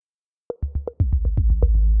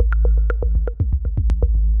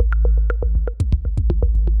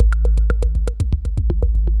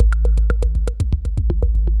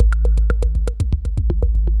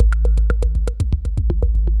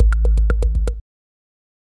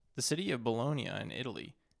The city of Bologna in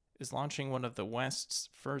Italy is launching one of the West's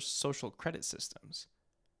first social credit systems.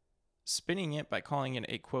 Spinning it by calling it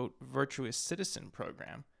a, quote, virtuous citizen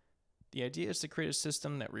program, the idea is to create a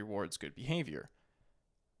system that rewards good behavior.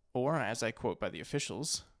 Or, as I quote by the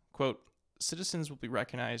officials, quote, citizens will be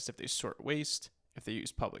recognized if they sort waste, if they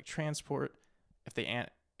use public transport, if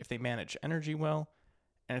they manage energy well,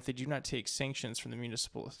 and if they do not take sanctions from the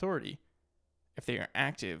municipal authority, if they are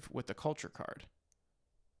active with the culture card.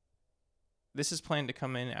 This is planned to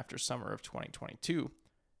come in after summer of 2022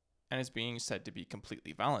 and is being said to be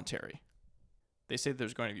completely voluntary. They say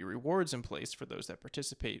there's going to be rewards in place for those that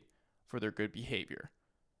participate for their good behavior.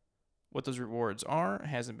 What those rewards are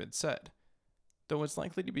hasn't been said, though it's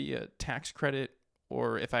likely to be a tax credit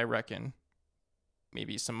or, if I reckon,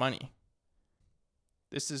 maybe some money.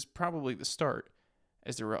 This is probably the start,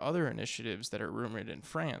 as there are other initiatives that are rumored in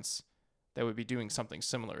France that would be doing something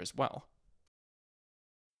similar as well.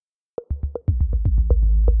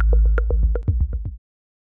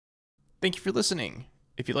 Thank you for listening.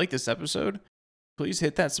 If you like this episode, please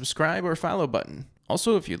hit that subscribe or follow button.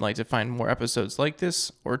 Also, if you'd like to find more episodes like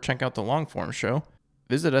this or check out the long form show,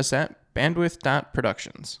 visit us at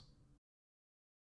bandwidth.productions.